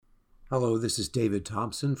Hello, this is David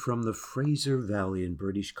Thompson from the Fraser Valley in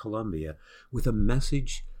British Columbia with a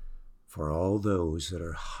message for all those that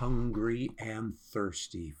are hungry and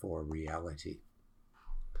thirsty for reality.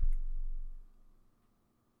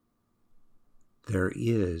 There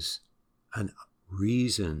is a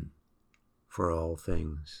reason for all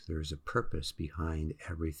things. There is a purpose behind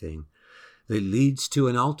everything that leads to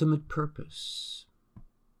an ultimate purpose.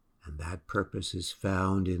 And that purpose is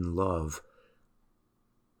found in love.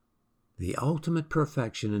 The ultimate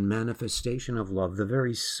perfection and manifestation of love, the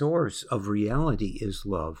very source of reality is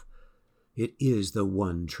love. It is the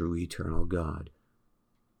one true eternal God.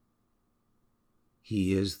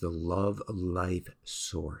 He is the love life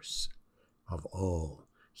source of all.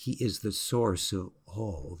 He is the source of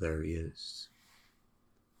all there is.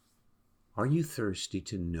 Are you thirsty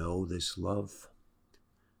to know this love?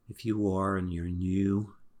 If you are and you're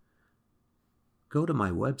new, go to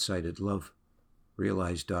my website at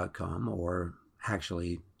loverealized.com, or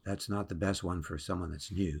actually, that's not the best one for someone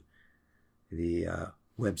that's new. The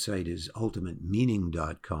website is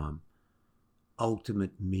ultimatemeaning.com,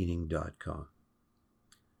 ultimatemeaning.com.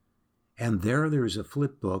 And there's a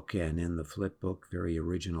flip book, and in the flip book, very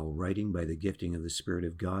original writing by the gifting of the Spirit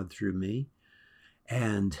of God through me.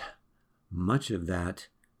 And much of that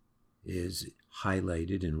is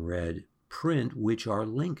highlighted in red print, which are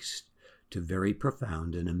links to very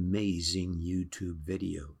profound and amazing YouTube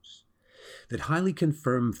videos that highly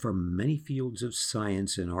confirm from many fields of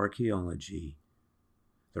science and archaeology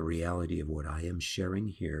the reality of what I am sharing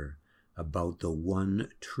here about the one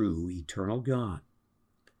true eternal God.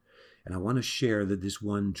 And I want to share that this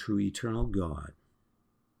one true eternal God,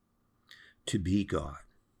 to be God,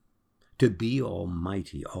 to be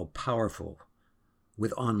almighty, all-powerful,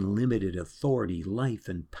 with unlimited authority, life,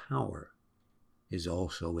 and power, is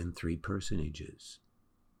also in three personages.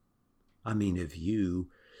 I mean, if you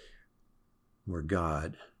were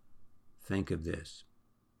God, think of this.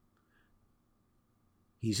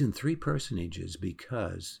 He's in three personages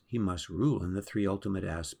because he must rule in the three ultimate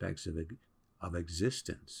aspects of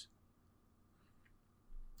existence.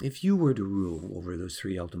 If you were to rule over those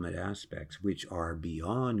three ultimate aspects, which are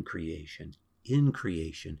beyond creation, in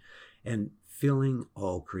creation, and filling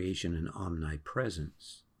all creation in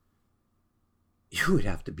omnipresence, you would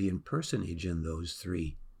have to be in personage in those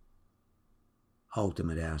three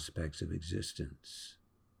ultimate aspects of existence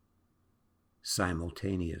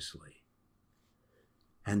simultaneously.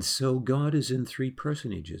 And so God is in three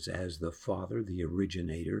personages as the Father, the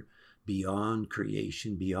originator, beyond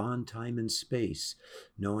creation, beyond time and space,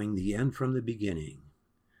 knowing the end from the beginning,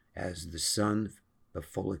 as the Son, the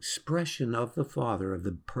full expression of the Father, of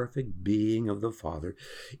the perfect being of the Father,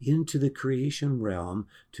 into the creation realm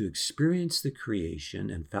to experience the creation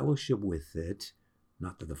and fellowship with it.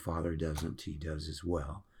 Not that the Father doesn't, he does as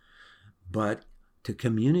well, but to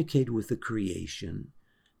communicate with the creation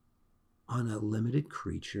on a limited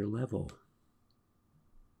creature level.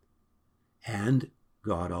 And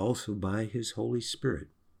God also by his Holy Spirit,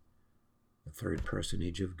 the third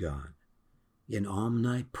personage of God, in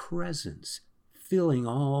omnipresence, filling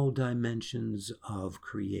all dimensions of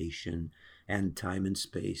creation and time and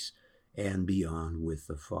space and beyond with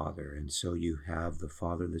the Father. And so you have the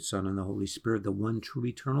Father, the Son, and the Holy Spirit, the one true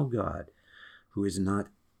eternal God, who is not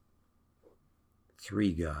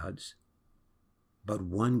three gods, but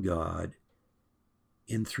one God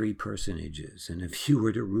in three personages. And if you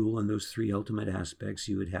were to rule in those three ultimate aspects,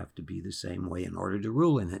 you would have to be the same way in order to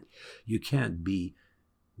rule in it. You can't be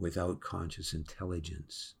without conscious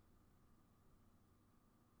intelligence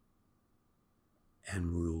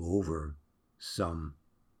and rule over some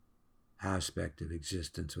aspect of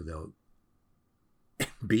existence without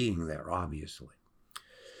being there, obviously.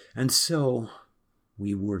 And so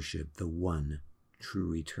we worship the one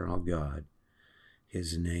true eternal God.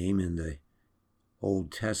 His name in the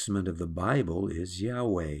Old Testament of the Bible is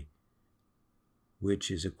Yahweh,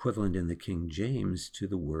 which is equivalent in the King James to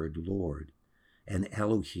the word Lord. And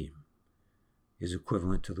Elohim is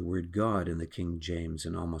equivalent to the word God in the King James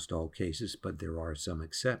in almost all cases, but there are some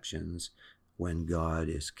exceptions when God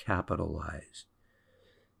is capitalized,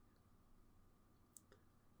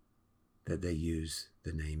 that they use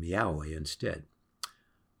the name Yahweh instead.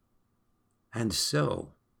 And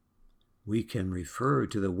so we can refer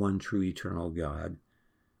to the one true eternal God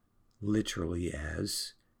literally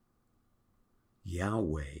as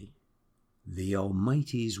Yahweh, the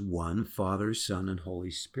Almighty's one, Father, Son, and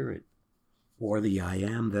Holy Spirit, or the I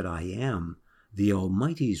am that I am, the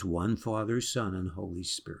Almighty's one, Father, Son, and Holy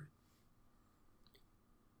Spirit.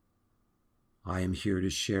 I am here to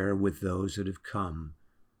share with those that have come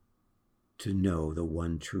to know the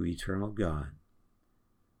one true eternal God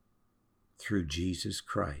through Jesus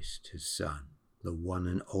Christ, his Son, the one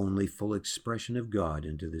and only full expression of God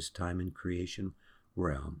into this time and creation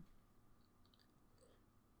realm.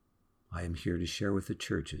 I am here to share with the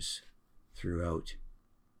churches throughout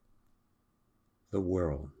the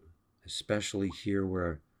world, especially here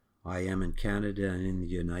where I am in Canada and in the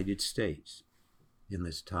United States, in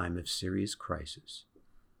this time of serious crisis.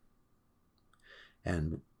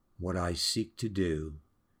 And what I seek to do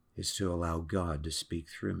is to allow God to speak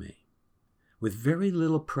through me. With very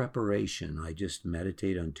little preparation, I just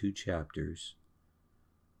meditate on 2 chapters,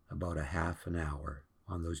 about a half an hour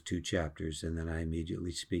on those 2 chapters, and then I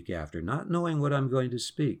immediately speak after, not knowing what I'm going to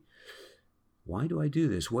speak. Why do I do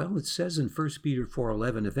this? Well, it says in 1 Peter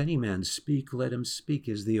 4:11, if any man speak, let him speak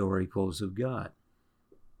as the oracles of God.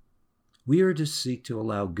 We are to seek to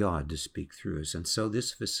allow God to speak through us, and so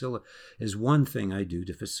this is one thing I do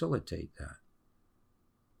to facilitate that.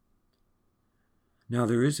 Now,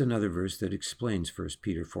 there is another verse that explains 1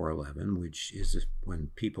 Peter 4:11, which is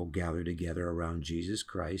when people gather together around Jesus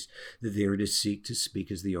Christ, that they are to seek to speak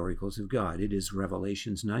as the oracles of God. It is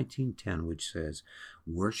Revelations 19:10, which says,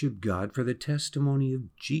 worship God, for the testimony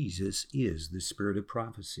of Jesus is the spirit of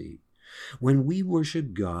prophecy. When we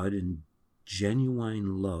worship God in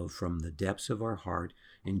genuine love from the depths of our heart,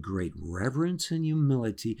 in great reverence and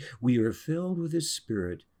humility, we are filled with His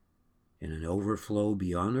Spirit in an overflow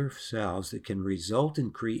beyond ourselves that can result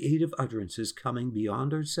in creative utterances coming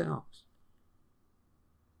beyond ourselves,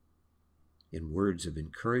 in words of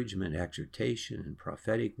encouragement, exhortation, and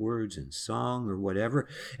prophetic words, and song, or whatever.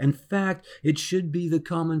 In fact, it should be the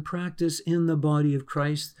common practice in the body of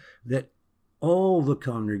Christ that all the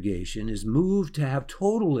congregation is moved to have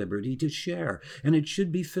total liberty to share, and it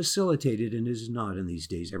should be facilitated, and is not in these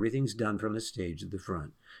days. Everything's done from the stage at the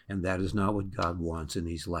front, and that is not what God wants in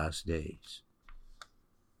these last days.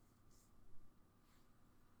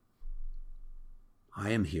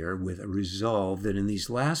 I am here with a resolve that in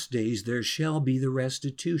these last days there shall be the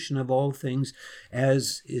restitution of all things,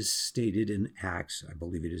 as is stated in Acts, I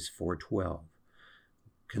believe it is 4:12.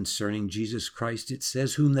 Concerning Jesus Christ, it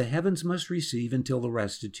says, whom the heavens must receive until the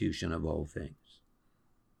restitution of all things,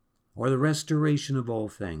 or the restoration of all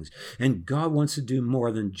things. And God wants to do more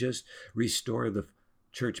than just restore the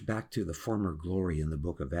church back to the former glory in the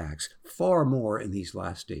book of Acts, far more in these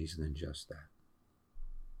last days than just that.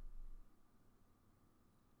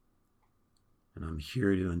 And I'm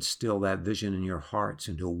here to instill that vision in your hearts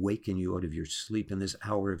and to awaken you out of your sleep in this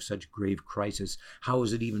hour of such grave crisis. How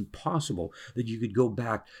is it even possible that you could go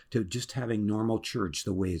back to just having normal church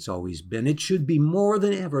the way it's always been? It should be more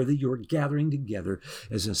than ever that you're gathering together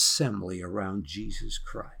as an assembly around Jesus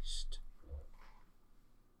Christ.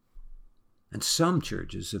 And some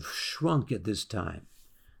churches have shrunk at this time,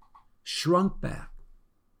 shrunk back.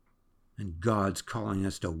 And God's calling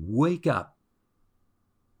us to wake up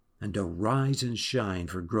and to rise and shine,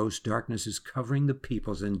 for gross darkness is covering the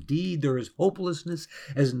peoples. Indeed, there is hopelessness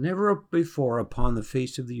as never before upon the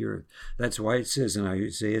face of the earth. That's why it says in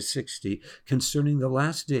Isaiah 60, concerning the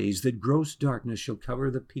last days, that gross darkness shall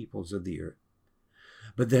cover the peoples of the earth.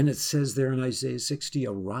 But then it says there in Isaiah 60,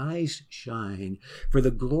 arise, shine, for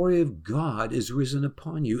the glory of God is risen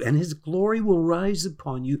upon you, and His glory will rise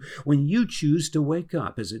upon you when you choose to wake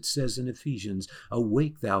up, as it says in Ephesians,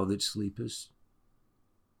 awake thou that sleepest.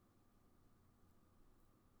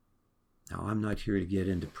 Now, I'm not here to get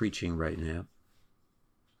into preaching right now.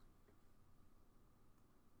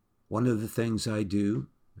 One of the things I do,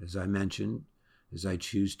 as I mentioned, is I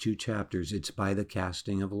choose 2 chapters. It's by the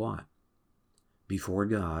casting of lot before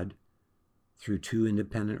God through 2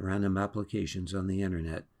 independent random applications on the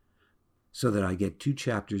internet, so that I get 2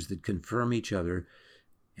 chapters that confirm each other,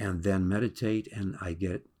 and then meditate and I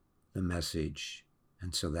get the message.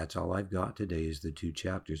 And so that's all I've got today is the 2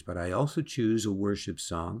 chapters. But I also choose a worship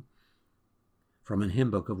song from a hymn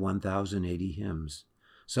book of 1,080 hymns.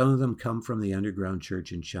 Some of them come from the underground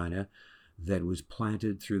church in China that was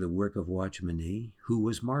planted through the work of Watchman Nee, who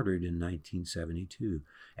was martyred in 1972.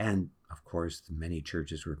 And, of course, many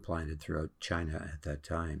churches were planted throughout China at that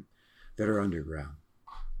time that are underground.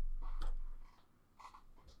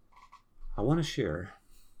 I want to share,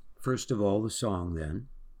 first of all, the song then,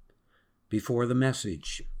 before the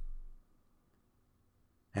message.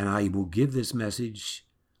 And I will give this message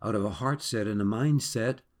out of a heart set and a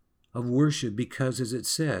mindset of worship, because as it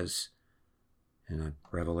says in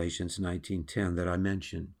Revelations 19:10 that I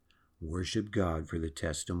mentioned, worship God, for the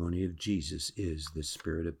testimony of Jesus is the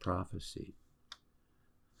spirit of prophecy.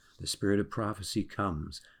 The spirit of prophecy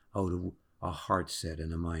comes out of a heart set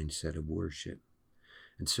and a mindset of worship.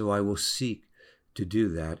 And so I will seek to do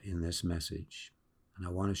that in this message. And I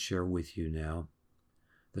want to share with you now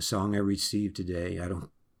The song I received today, I don't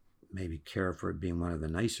maybe care for it being one of the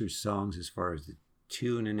nicer songs as far as the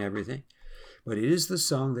tune and everything, but it is the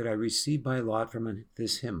song that I received by lot from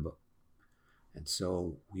this hymn book. And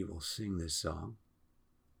so we will sing this song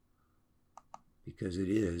because it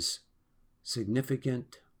is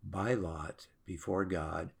significant by lot before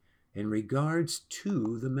God in regards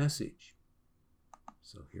to the message.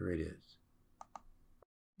 So here it is.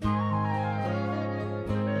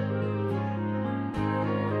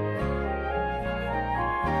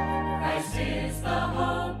 Christ is the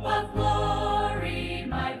hope of glory,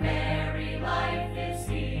 my very life is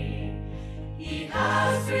He. He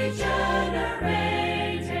has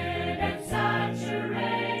regenerated and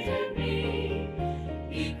saturated me.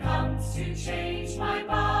 He comes to change my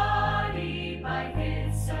body by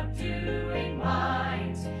His subduing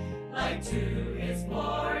mind, like to His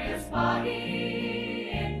glorious body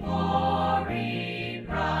in glory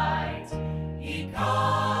bright. He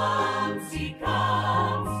comes,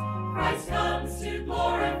 Christ comes to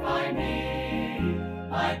glorify me.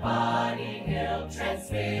 My body He'll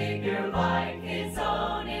transfigure like His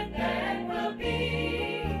own, it then will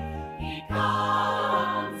be. He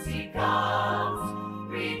comes,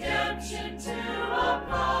 redemption to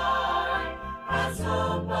apply. As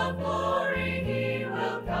hope of glory He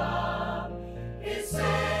will come, His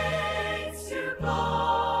saints to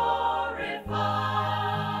glorify.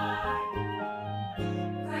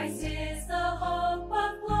 Christ is the hope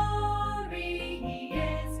of glory, He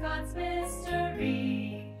is God's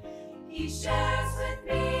mystery. He shares with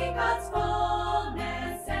me God's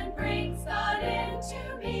fullness and brings God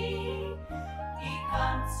into me. He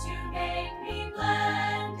comes to make me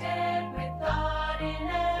blended with God in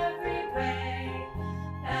every way,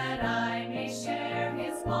 that I may share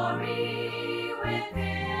His glory with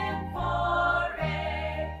Him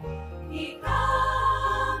forever. He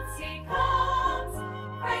comes,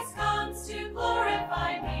 Christ comes to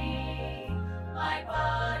glorify me. My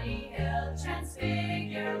body He'll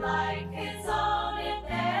transfigure like His own, it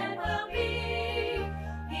then will be.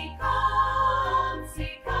 He comes,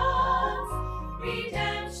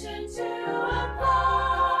 redemption to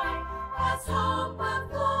apply. As hope of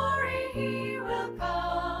glory He will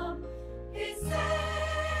come, His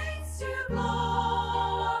saints to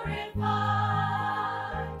glorify.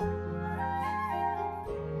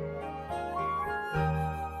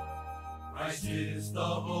 Christ is the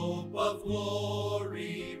hope of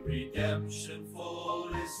glory, redemption full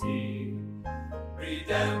is He.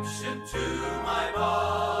 Redemption to my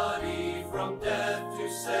body, from death to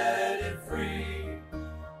set it free.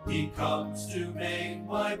 He comes to make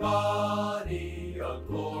my body a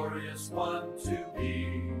glorious one to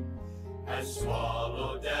be, and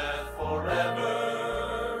swallow death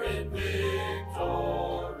forever in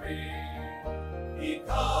victory. He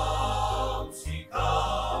comes,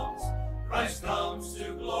 Christ comes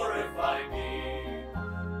to glorify me.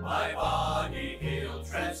 My body He'll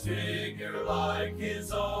transfigure like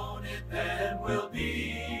His own, it then will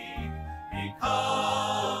be. He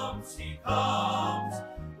comes,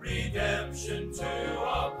 redemption to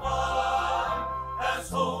apply. As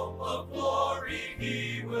hope of glory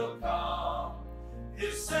He will come,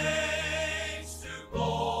 His saints to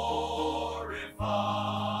glorify.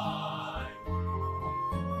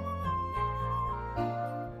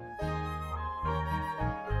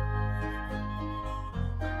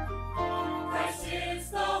 Christ is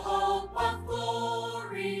the hope of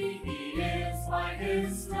glory, He is my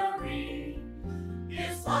history.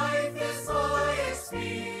 His life is my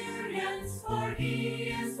experience, for He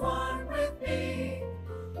is one with me.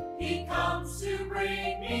 He comes to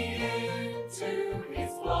bring me into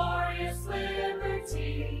His glorious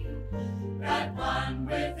liberty, that one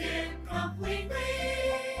with Him completely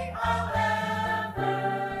I'll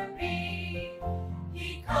ever be.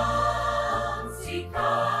 He comes,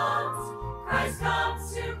 Christ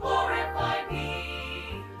comes to glorify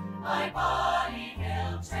me. My body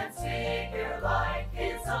He'll transfigure like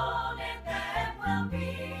His own, and then will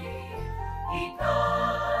be. He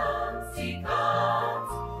comes,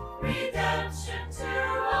 redemption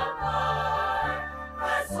to apply.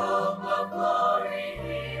 As hope of glory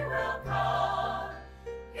He will come,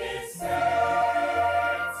 His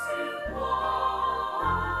saints to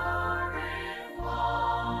glorify.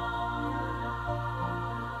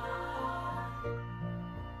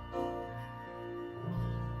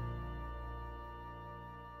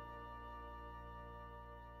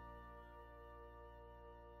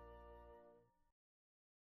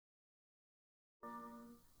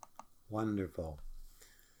 Wonderful.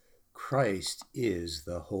 Christ is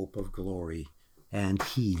the hope of glory, and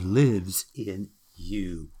He lives in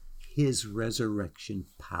you, His resurrection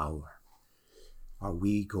power. Are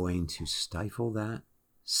we going to stifle that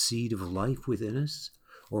seed of life within us,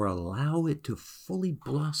 or allow it to fully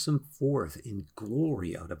blossom forth in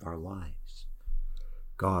glory out of our lives?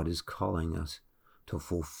 God is calling us to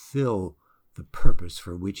fulfill the purpose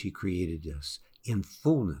for which he created us in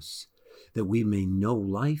fullness, that we may know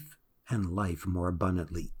life and life more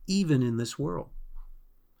abundantly, even in this world.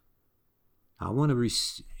 I want to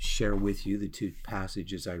share with you the two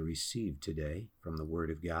passages I received today from the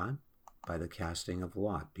Word of God by the casting of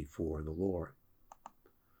lot before the Lord.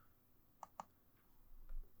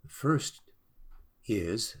 The first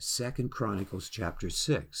is 2 Chronicles chapter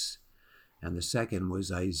 6, and the second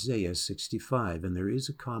was Isaiah 65, and there is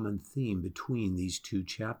a common theme between these two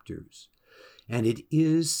chapters, and it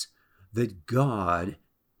is that God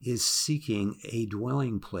is seeking a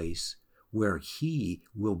dwelling place where he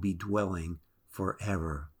will be dwelling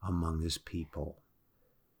forever among his people.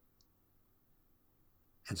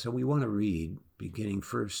 And so we want to read, beginning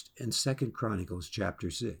first in 2 Chronicles chapter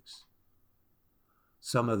 6,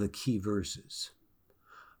 some of the key verses.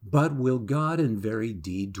 But will God in very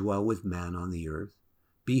deed dwell with man on the earth?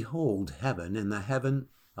 Behold, heaven and the heaven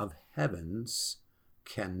of heavens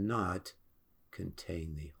cannot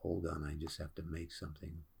contain thee. Hold on, I just have to make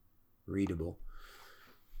something readable.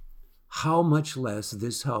 How much less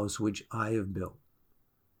this house which I have built?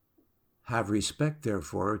 Have respect,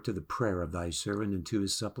 therefore, to the prayer of thy servant and to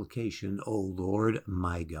his supplication, O Lord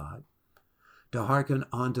my God, to hearken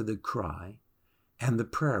unto the cry and the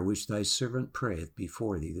prayer which thy servant prayeth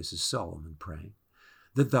before thee. This is Solomon praying.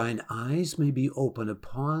 That thine eyes may be open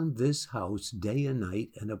upon this house day and night,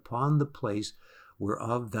 and upon the place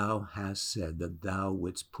whereof thou hast said that thou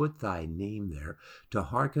wouldst put thy name there, to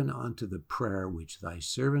hearken unto the prayer which thy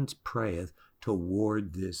servant prayeth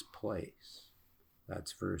toward this place.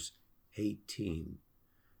 That's verse 18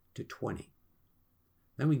 to 20.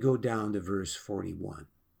 Then we go down to verse 41.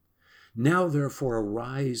 Now therefore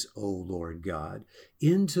arise, O Lord God,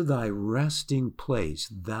 into thy resting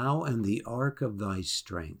place, thou and the ark of thy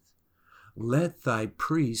strength. Let thy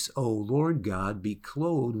priests, O Lord God, be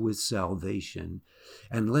clothed with salvation,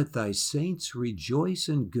 and let thy saints rejoice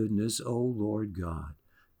in goodness, O Lord God.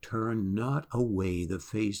 Turn not away the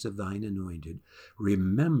face of thine anointed.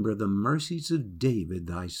 Remember the mercies of David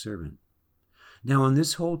thy servant. Now in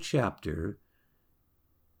this whole chapter,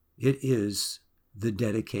 it is the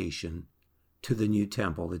dedication to the new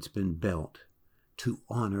temple that's been built to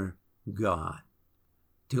honor God,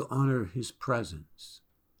 to honor his presence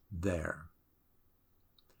there.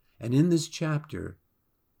 And in this chapter,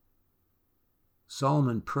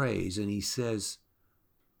 Solomon prays and he says,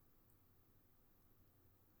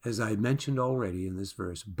 as I mentioned already in this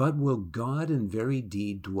verse, but will God in very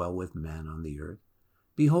deed dwell with man on the earth?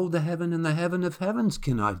 Behold, the heaven and the heaven of heavens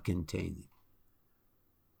cannot contain thee.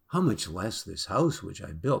 How much less this house which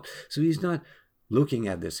I built? So he's not looking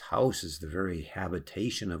at this house as the very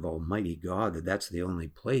habitation of Almighty God, that that's the only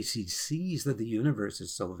place. He sees that the universe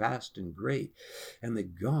is so vast and great, and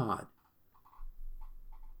that God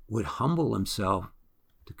would humble himself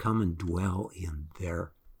to come and dwell in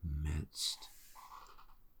their midst.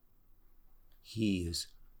 He is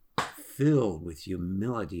filled with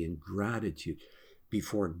humility and gratitude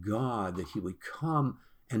before God that he would come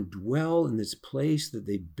and dwell in this place that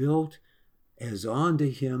they built as unto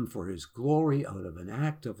him for his glory, out of an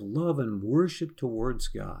act of love and worship towards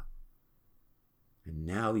God. And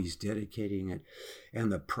now he's dedicating it. And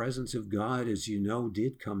the presence of God, as you know,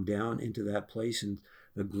 did come down into that place, and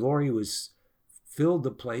the glory filled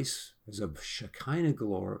the place as a Shekinah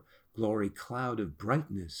glory cloud of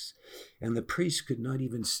brightness, and the priests could not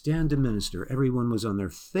even stand to minister. Everyone was on their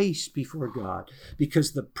face before God,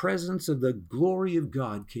 because the presence of the glory of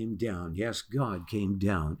God came down. Yes, God came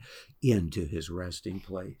down into his resting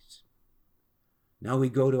place. Now we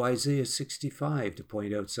go to Isaiah 65 to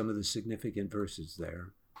point out some of the significant verses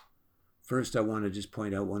there. First, I want to just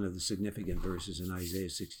point out one of the significant verses in Isaiah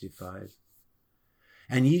 65.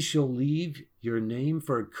 And ye shall leave your name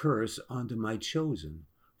for a curse unto my chosen,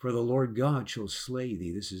 for the Lord God shall slay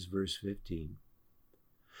thee. This is verse 15.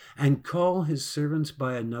 And call his servants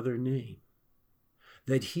by another name,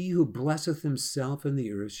 that he who blesseth himself in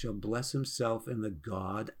the earth shall bless himself in the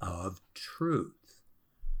God of truth.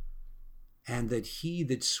 And that he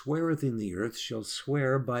that sweareth in the earth shall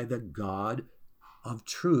swear by the God of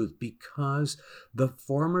truth, because the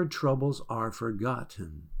former troubles are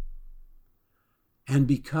forgotten, and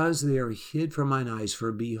because they are hid from mine eyes.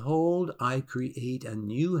 For behold, I create a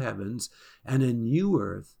new heavens and a new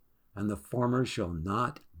earth, and the former shall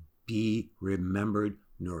not be remembered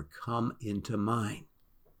nor come into mind.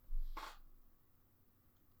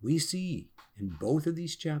 We see in both of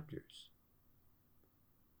these chapters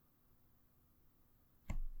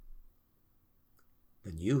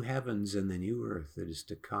new heavens and the new earth that is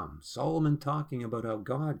to come. Solomon talking about how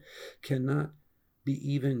God cannot be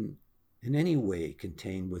even in any way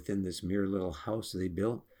contained within this mere little house they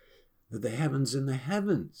built, that the heavens and the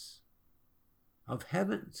heavens of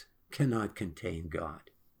heavens cannot contain God.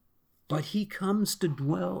 But he comes to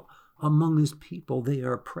dwell among his people. They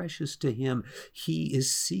are precious to him. He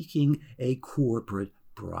is seeking a corporate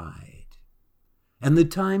bride. And the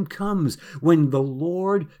time comes when the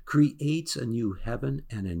Lord creates a new heaven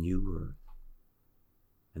and a new earth.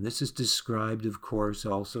 And this is described, of course,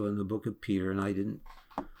 also in the book of Peter, and I didn't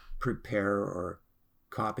prepare or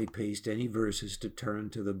copy-paste any verses to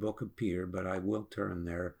turn to the book of Peter, but I will turn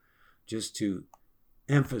there just to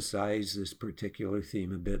emphasize this particular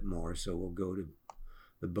theme a bit more. So we'll go to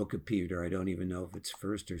the book of Peter. I don't even know if it's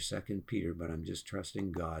 1st or 2nd Peter, but I'm just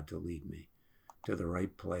trusting God to lead me to the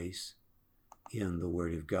right place in the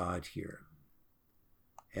Word of God here.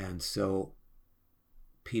 And so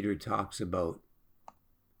Peter talks about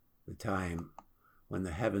the time when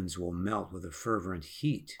the heavens will melt with a fervent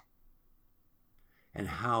heat, and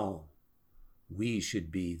how we should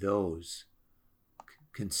be those,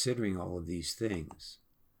 considering all of these things,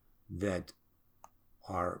 that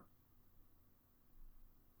are,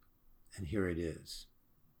 and here it is.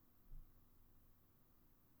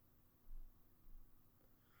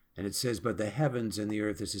 And it says, but the heavens and the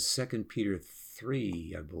earth, this is 2 Peter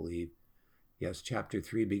 3, I believe. Yes, chapter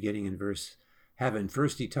 3, beginning in verse heaven.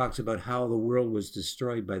 First, he talks about how the world was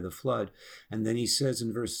destroyed by the flood. And then he says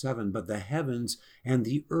in verse 7, but the heavens and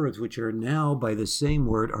the earth, which are now by the same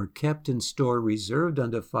word, are kept in store, reserved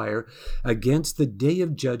unto fire, against the day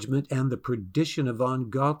of judgment and the perdition of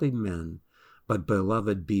ungodly men. But,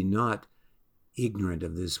 beloved, be not ignorant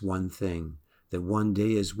of this one thing, that one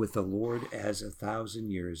day is with the Lord as 1,000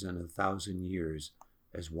 years, and 1,000 years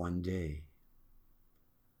as one day.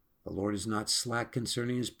 The Lord is not slack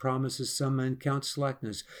concerning his promises, some men count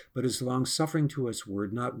slackness, but is long-suffering to us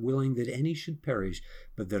word, not willing that any should perish,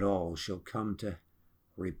 but that all shall come to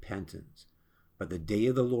repentance. But the day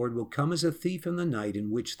of the Lord will come as a thief in the night, in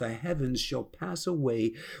which the heavens shall pass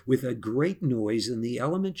away with a great noise, and the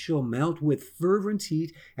elements shall melt with fervent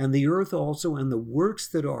heat, and the earth also, and the works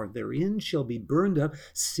that are therein shall be burned up.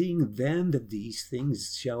 Seeing then that these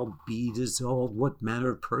things shall be dissolved, what manner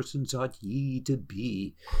of persons ought ye to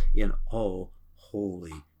be in all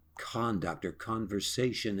holy conduct or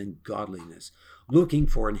conversation and godliness, looking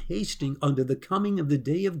for and hasting unto the coming of the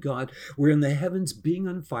day of God, wherein the heavens being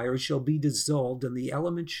on fire shall be dissolved, and the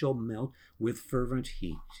elements shall melt with fervent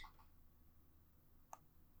heat.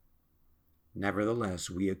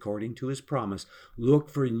 Nevertheless, we, according to his promise, look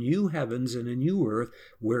for new heavens and a new earth,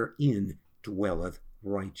 wherein dwelleth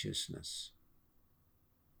righteousness.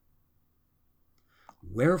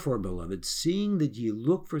 Wherefore, beloved, seeing that ye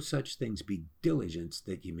look for such things, be diligent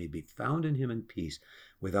that ye may be found in him in peace,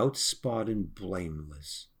 without spot and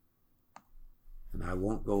blameless. And I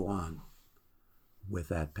won't go on with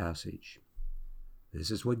that passage. This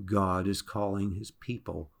is what God is calling his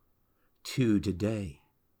people to today,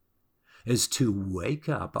 is to wake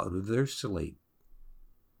up out of their sleep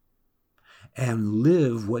and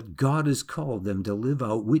live what God has called them to live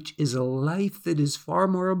out, which is a life that is far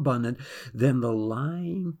more abundant than the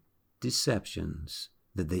lying deceptions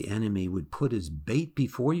that the enemy would put as bait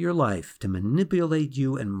before your life to manipulate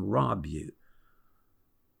you and rob you.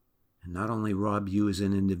 And not only rob you as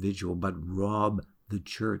an individual, but rob the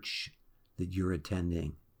church that you're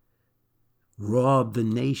attending. Rob the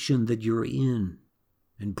nation that you're in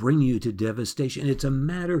and bring you to devastation. It's a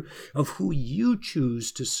matter of who you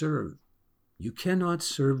choose to serve. You cannot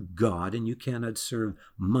serve God and you cannot serve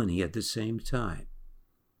money at the same time.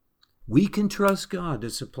 We can trust God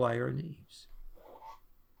to supply our needs.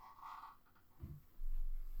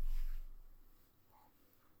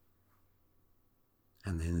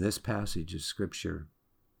 And in this passage of Scripture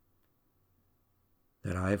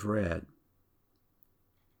that I've read,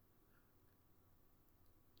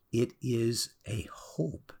 it is a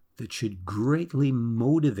hope that should greatly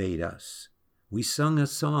motivate us. We sung a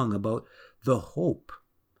song about the hope.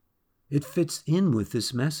 It fits in with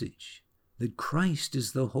this message that Christ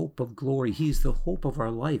is the hope of glory. He is the hope of our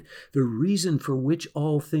life, the reason for which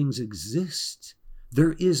all things exist.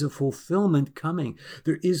 There is a fulfillment coming.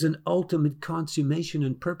 There is an ultimate consummation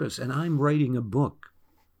and purpose. And I'm writing a book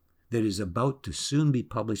that is about to soon be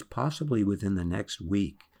published, possibly within the next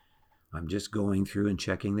week. I'm just going through and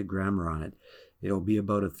checking the grammar on it. It'll be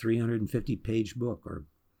about a 350-page book, or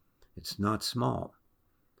it's not small,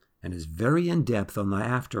 and is very in-depth on the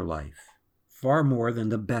afterlife, far more than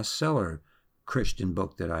the bestseller Christian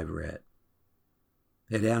book that I've read.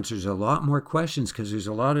 It answers a lot more questions because there's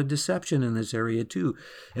a lot of deception in this area too.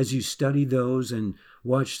 As you study those and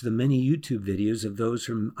watch the many YouTube videos of those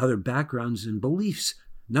from other backgrounds and beliefs,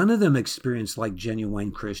 none of them experience like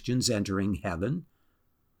genuine Christians entering heaven.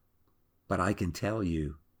 But I can tell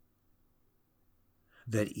you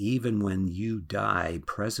that even when you die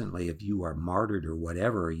presently, if you are martyred or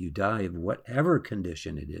whatever, or you die of whatever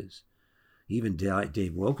condition it is, even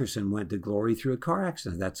Dave Wilkerson went to glory through a car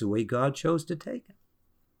accident. That's the way God chose to take him.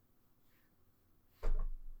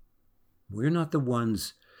 We're not the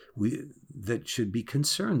ones that should be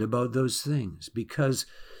concerned about those things, because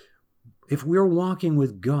if we're walking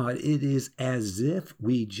with God, it is as if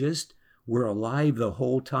we just were alive the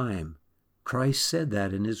whole time. Christ said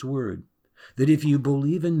that in his word, that if you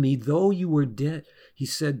believe in me, though you were dead, he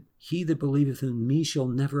said, he that believeth in me shall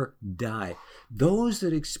never die. Those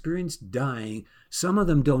that experience dying, some of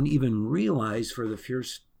them don't even realize for the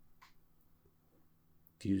first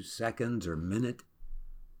few seconds or minute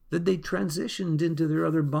that they transitioned into their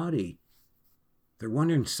other body. They're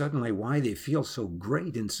wondering suddenly why they feel so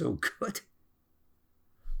great and so good.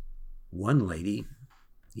 One lady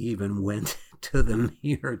even went to the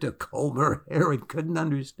mirror to comb her hair and couldn't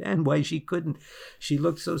understand why she couldn't. She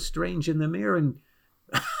looked so strange in the mirror and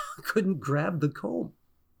couldn't grab the comb.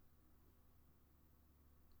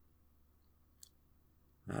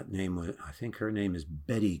 That name was, I think her name is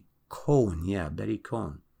Betty Cohen. Yeah, Betty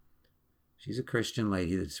Cohen. She's a Christian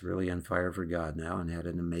lady that's really on fire for God now and had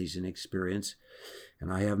an amazing experience.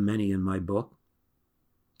 And I have many in my book.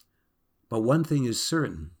 But one thing is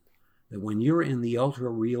certain, that when you're in the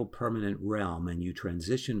ultra-real permanent realm and you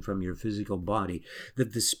transition from your physical body,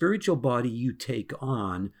 that the spiritual body you take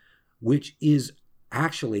on, which is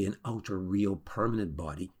actually an ultra-real permanent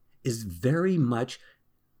body, is very much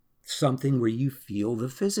something where you feel the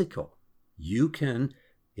physical. You can,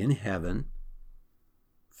 in heaven,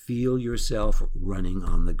 feel yourself running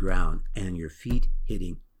on the ground and your feet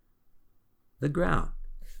hitting the ground.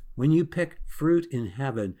 When you pick fruit in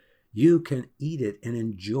heaven, you can eat it and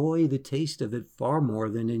enjoy the taste of it far more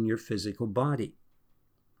than in your physical body.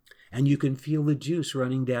 And you can feel the juice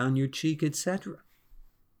running down your cheek, etc.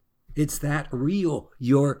 It's that real,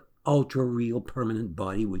 your ultra-real permanent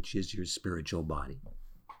body, which is your spiritual body.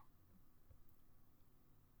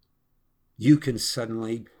 You can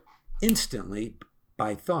suddenly, instantly,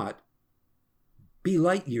 by thought, be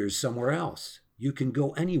light years somewhere else. You can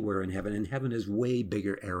go anywhere in heaven, and heaven is way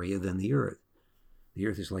bigger area than the earth. The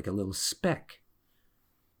earth is like a little speck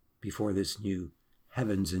before this new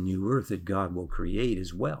heavens and new earth that God will create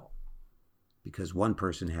as well. Because one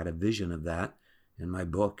person had a vision of that in my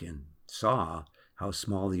book and saw how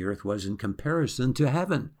small the earth was in comparison to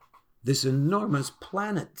heaven. This enormous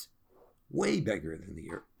planet, way bigger than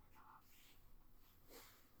the earth.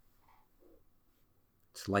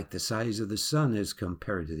 It's like the size of the sun as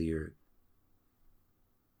compared to the earth.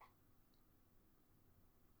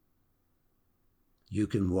 You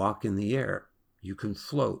can walk in the air. You can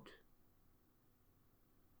float.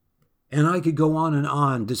 And I could go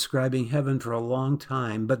on describing heaven for a long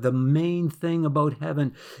time, but the main thing about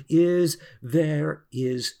heaven is there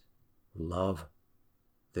is love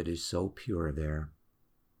that is so pure there.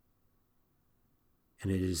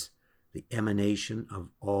 And it is the emanation of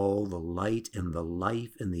all the light and the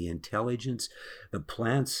life and the intelligence. The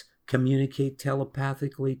plants communicate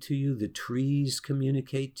telepathically to you. The trees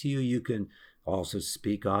communicate to you. You can also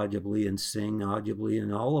speak audibly and sing audibly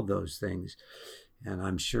and all of those things. And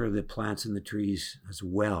I'm sure the plants and the trees as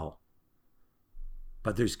well.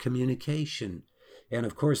 But there's communication. And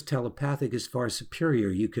of course, telepathic is far superior.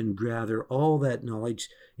 You can gather all that knowledge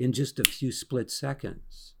in just a few split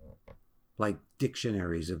seconds. Like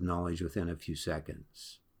dictionaries of knowledge within a few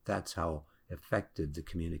seconds. That's how effective the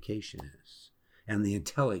communication is. And the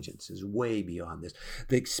intelligence is way beyond this.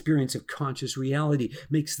 The experience of conscious reality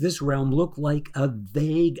makes this realm look like a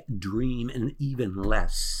vague dream and even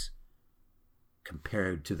less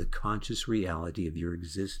compared to the conscious reality of your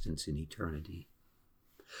existence in eternity.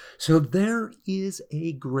 So there is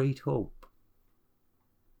a great hope.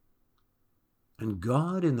 And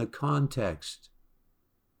God, in the context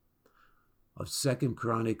of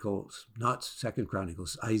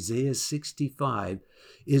Isaiah 65,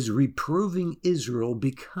 is reproving Israel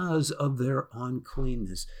because of their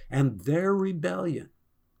uncleanness and their rebellion.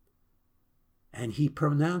 And he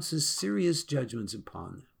pronounces serious judgments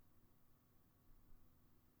upon them.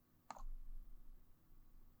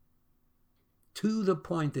 To the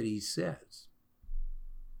point that he says,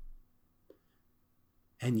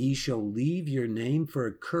 "And ye shall leave your name for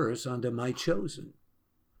a curse unto my chosen.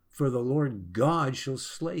 For the Lord God shall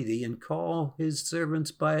slay thee and call his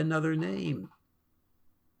servants by another name."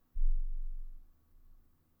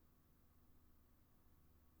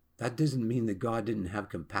 That doesn't mean that God didn't have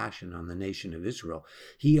compassion on the nation of Israel.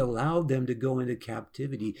 He allowed them to go into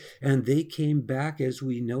captivity, and they came back, as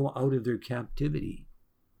we know, out of their captivity.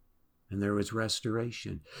 And there was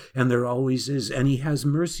restoration, and there always is. And he has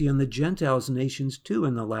mercy on the Gentiles nations too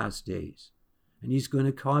in the last days. And he's going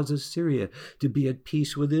to cause Assyria to be at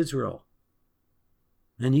peace with Israel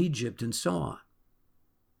and Egypt and so on.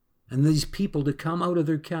 And these people to come out of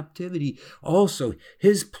their captivity. Also,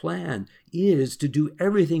 his plan is to do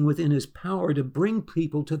everything within his power to bring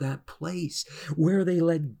people to that place where they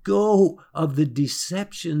let go of the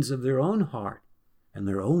deceptions of their own heart and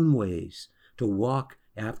their own ways to walk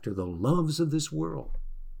after the loves of this world.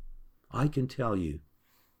 I can tell you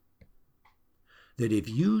that if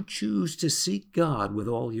you choose to seek God with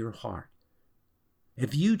all your heart,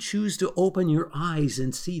 if you choose to open your eyes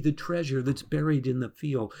and see the treasure that's buried in the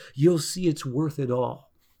field, you'll see it's worth it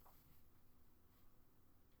all.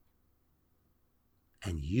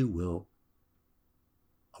 And you will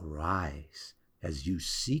arise as you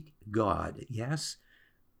seek God. Yes,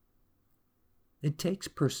 it takes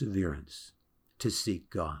perseverance to seek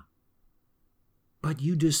God. But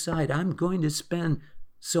you decide, I'm going to spend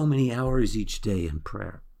so many hours each day in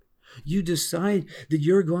prayer. You decide that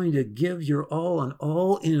you're going to give your all and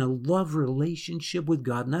all in a love relationship with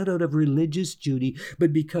God, not out of religious duty,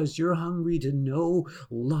 but because you're hungry to know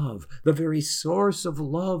love, the very source of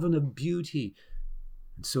love and of beauty.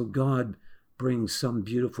 And so God brings some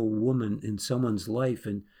beautiful woman in someone's life,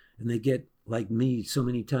 and they get, like me so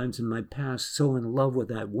many times in my past, so in love with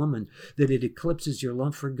that woman that it eclipses your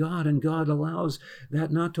love for God, and God allows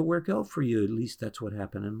that not to work out for you. At least that's what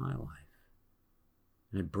happened in my life.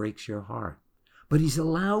 And it breaks your heart. But he's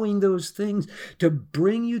allowing those things to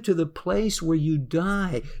bring you to the place where you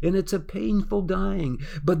die. And it's a painful dying.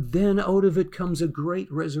 But then out of it comes a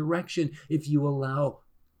great resurrection if you allow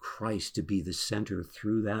Christ to be the center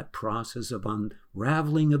through that process of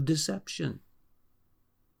unraveling of deception.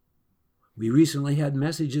 We recently had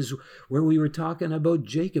messages where we were talking about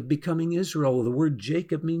Jacob becoming Israel. The word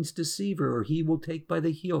Jacob means deceiver, or he will take by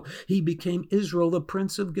the heel. He became Israel, the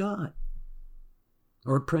prince of God.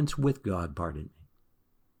 Or a prince with God, pardon me.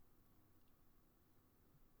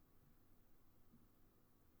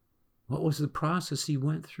 What was the process he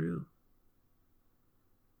went through?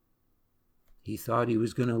 He thought he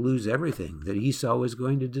was going to lose everything, that Esau was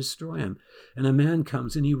going to destroy him. And a man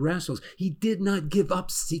comes and he wrestles. He did not give up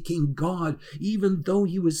seeking God, even though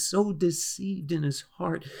he was so deceived in his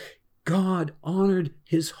heart. God honored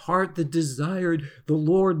his heart that desired the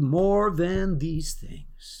Lord more than these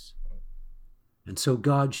things. And so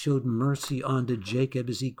God showed mercy unto Jacob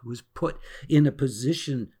as he was put in a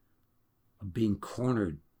position of being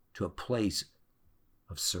cornered to a place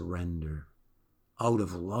of surrender out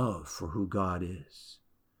of love for who God is.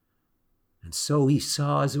 And so he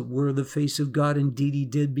saw, as it were, the face of God. Indeed he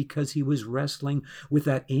did, because he was wrestling with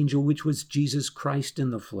that angel, which was Jesus Christ in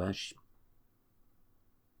the flesh.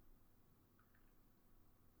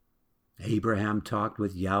 Abraham talked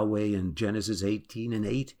with Yahweh in Genesis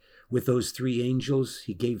 18:8. With those three angels,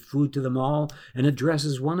 he gave food to them all and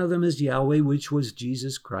addresses one of them as Yahweh, which was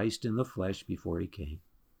Jesus Christ in the flesh before he came.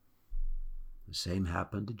 The same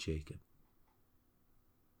happened to Jacob.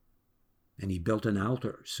 And he built an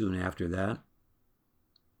altar soon after that.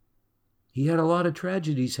 He had a lot of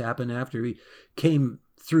tragedies happen after he came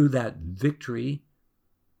through that victory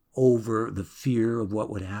over the fear of what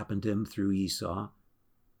would happen to him through Esau.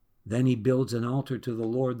 Then he builds an altar to the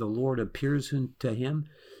Lord. The Lord appears to him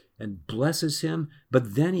and blesses him.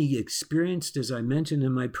 But then he experienced, as I mentioned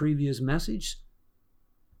in my previous message,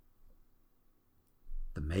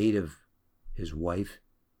 the maid of his wife,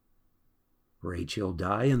 Rachel,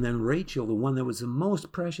 die. And then Rachel, the one that was the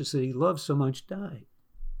most precious that he loved so much, died.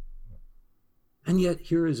 And yet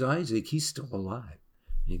here is Isaac. He's still alive.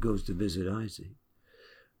 And he goes to visit Isaac.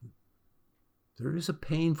 There is a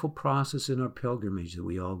painful process in our pilgrimage that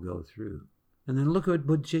we all go through. And then look at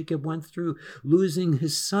what Jacob went through, losing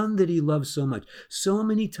his son that he loved so much. So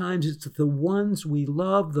many times it's the ones we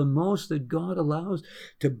love the most that God allows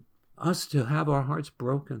us to have our hearts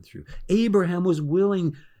broken through. Abraham was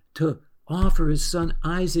willing to offer his son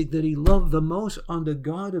Isaac that he loved the most unto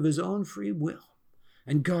God of his own free will.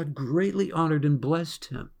 And God greatly honored and blessed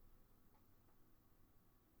him.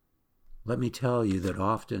 Let me tell you that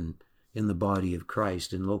often in the body of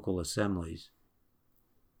Christ, in local assemblies,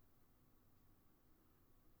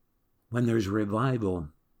 when there's revival,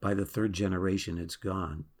 by the third generation, it's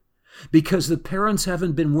gone. Because the parents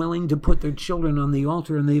haven't been willing to put their children on the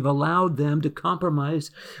altar, and they've allowed them to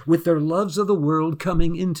compromise with their loves of the world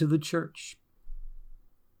coming into the church.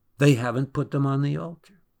 They haven't put them on the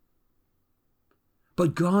altar.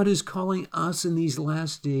 But God is calling us in these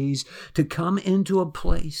last days to come into a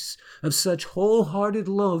place of such wholehearted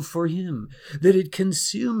love for Him that it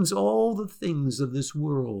consumes all the things of this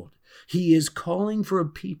world. He is calling for a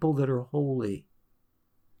people that are holy.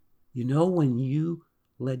 You know, when you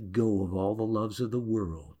let go of all the loves of the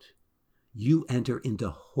world, you enter into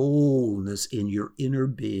wholeness in your inner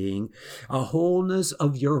being, a wholeness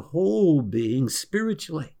of your whole being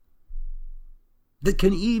spiritually, that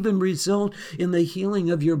can even result in the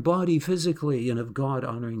healing of your body physically and of God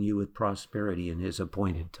honoring you with prosperity in His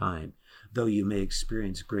appointed time. Though you may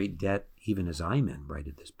experience great debt, even as I'm in right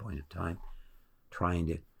at this point of time, trying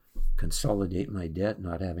to consolidate my debt,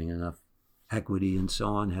 not having enough equity and so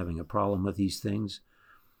on, having a problem with these things.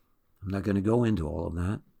 I'm not going to go into all of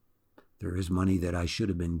that. There is money that I should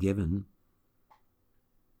have been given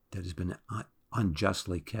that has been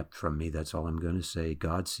unjustly kept from me. That's all I'm going to say.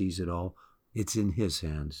 God sees it all. It's in His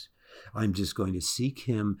hands. I'm just going to seek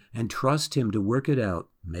Him and trust Him to work it out.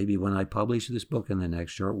 Maybe when I publish this book in the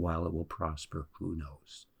next short while, it will prosper. Who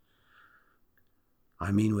knows?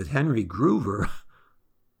 I mean, with Henry Groover,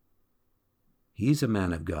 he's a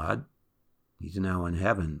man of God. He's now in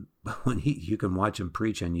heaven. But when you can watch him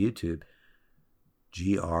preach on YouTube,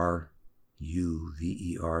 Gruver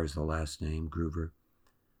is the last name, Groover.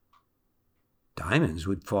 Diamonds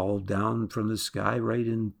would fall down from the sky right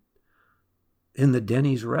in the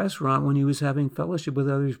Denny's restaurant when he was having fellowship with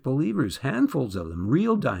other believers. Handfuls of them,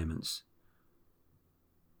 real diamonds.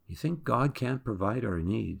 You think God can't provide our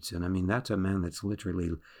needs? And I mean, that's a man that's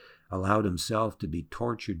literally allowed himself to be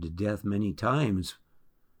tortured to death many times.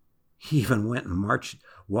 He even went and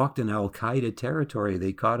walked in Al-Qaeda territory.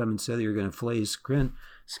 They caught him and said they were going to flay his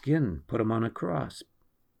skin, put him on a cross.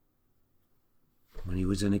 When he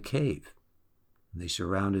was in a cave, and they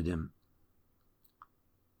surrounded him.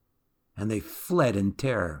 And they fled in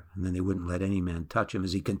terror, and then they wouldn't let any man touch him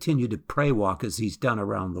as he continued to pray walk as he's done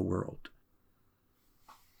around the world.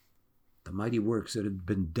 The mighty works that have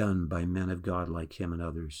been done by men of God like him and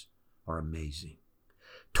others are amazing.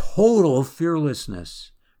 Total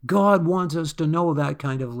fearlessness. God wants us to know that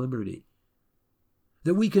kind of liberty,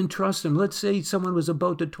 that we can trust Him. Let's say someone was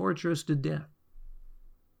about to torture us to death.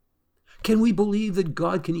 Can we believe that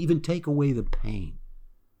God can even take away the pain?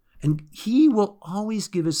 And He will always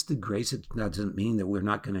give us the grace. It doesn't mean that we're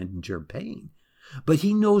not going to endure pain, but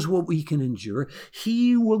He knows what we can endure.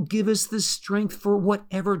 He will give us the strength for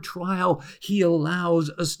whatever trial He allows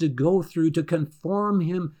us to go through to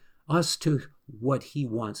conform us to what He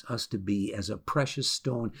wants us to be as a precious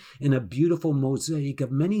stone in a beautiful mosaic of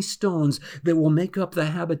many stones that will make up the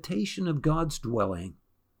habitation of God's dwelling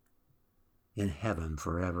in heaven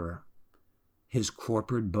forever. His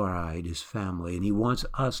corporate bride, His family, and He wants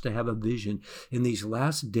us to have a vision in these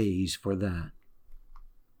last days for that.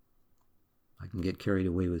 I can get carried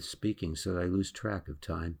away with speaking so that I lose track of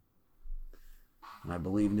time. And I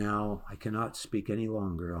believe now I cannot speak any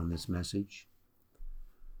longer on this message.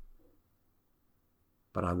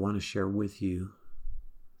 But I want to share with you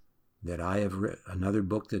that I have written another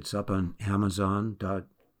book that's up on Amazon.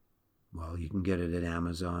 Well, you can get it at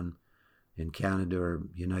Amazon in Canada or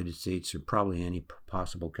United States or probably any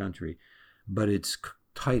possible country. But it's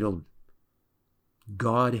titled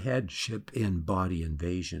Godheadship in Body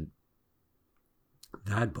Invasion.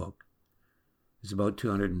 That book is about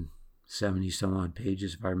 270 some odd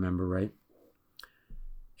pages, if I remember right.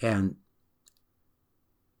 And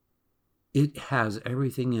it has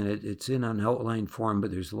everything in it. It's in an outline form,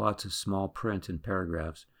 but there's lots of small print and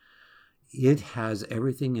paragraphs. It has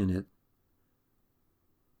everything in it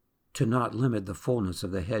to not limit the fullness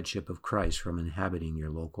of the headship of Christ from inhabiting your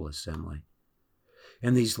local assembly.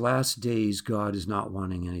 In these last days, God is not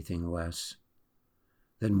wanting anything less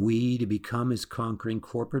than we to become His conquering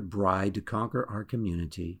corporate bride, to conquer our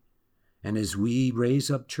community. And as we raise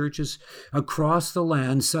up churches across the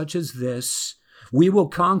land such as this, we will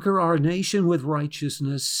conquer our nation with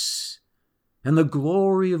righteousness, and the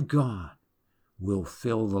glory of God will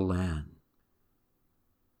fill the land.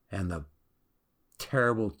 And the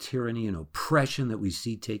terrible tyranny and oppression that we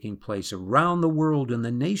see taking place around the world and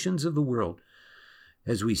the nations of the world,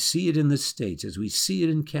 as we see it in the States, as we see it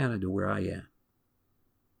in Canada where I am,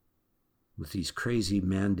 with these crazy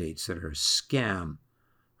mandates that are a scam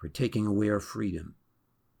for taking away our freedom.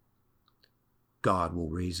 God will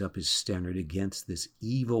raise up His standard against this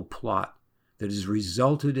evil plot that has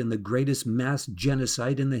resulted in the greatest mass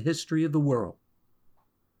genocide in the history of the world.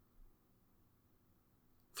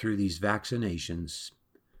 Through these vaccinations,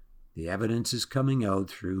 the evidence is coming out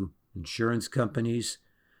through insurance companies,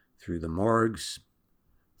 through the morgues,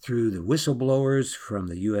 through the whistleblowers from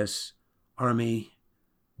the U.S. Army,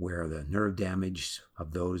 where the nerve damage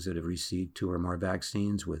of those that have received 2 or more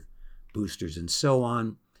vaccines with boosters and so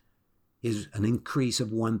on is an increase of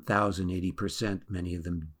 1,080%, many of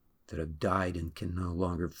them that have died and can no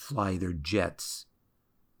longer fly their jets.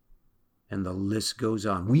 And the list goes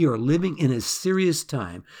on. We are living in a serious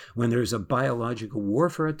time when there's a biological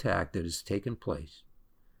warfare attack that has taken place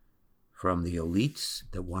from the elites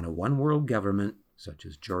that want a one-world government, such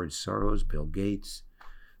as George Soros, Bill Gates,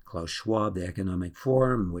 Klaus Schwab, the Economic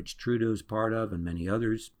Forum, which Trudeau's part of, and many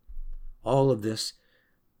others. All of this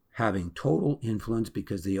having total influence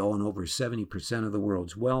because they own over 70% of the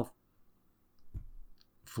world's wealth,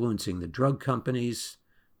 influencing the drug companies,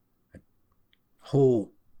 a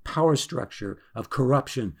whole power structure of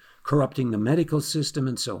corruption, corrupting the medical system,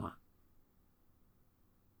 and so on.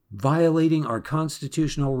 Violating our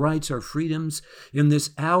constitutional rights, our freedoms. In this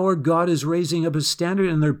hour, God is raising up a standard,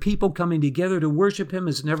 and there are people coming together to worship him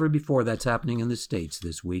as never before. That's happening in the States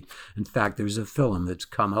this week. In fact, there's a film that's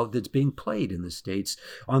come out that's being played in the States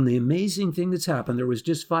on the amazing thing that's happened. There was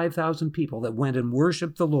just 5,000 people that went and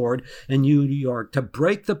worshiped the Lord in New York to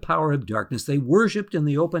break the power of darkness. They worshiped in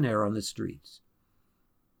the open air on the streets.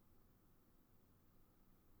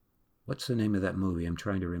 What's the name of that movie? I'm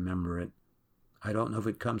trying to remember it. I don't know if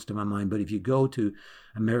it comes to my mind, but if you go to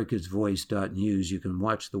americasvoice.news, you can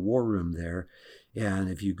watch the War Room there. And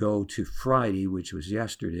if you go to Friday, which was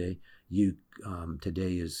yesterday,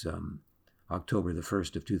 today is October the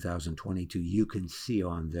 1st of 2022, you can see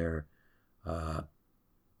on there, on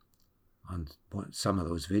some of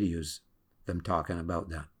those videos, them talking about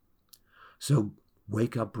that. So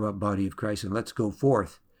wake up, body of Christ, and let's go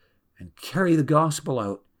forth and carry the gospel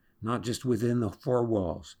out, not just within the 4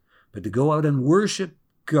 walls, but to go out and worship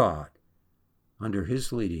God under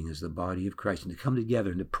his leading as the body of Christ, and to come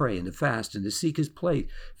together and to pray and to fast and to seek his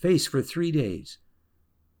face for 3 days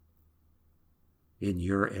in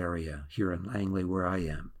your area, here in Langley where I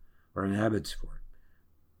am, or in Abbotsford.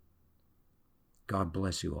 God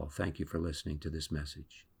bless you all. Thank you for listening to this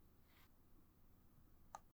message.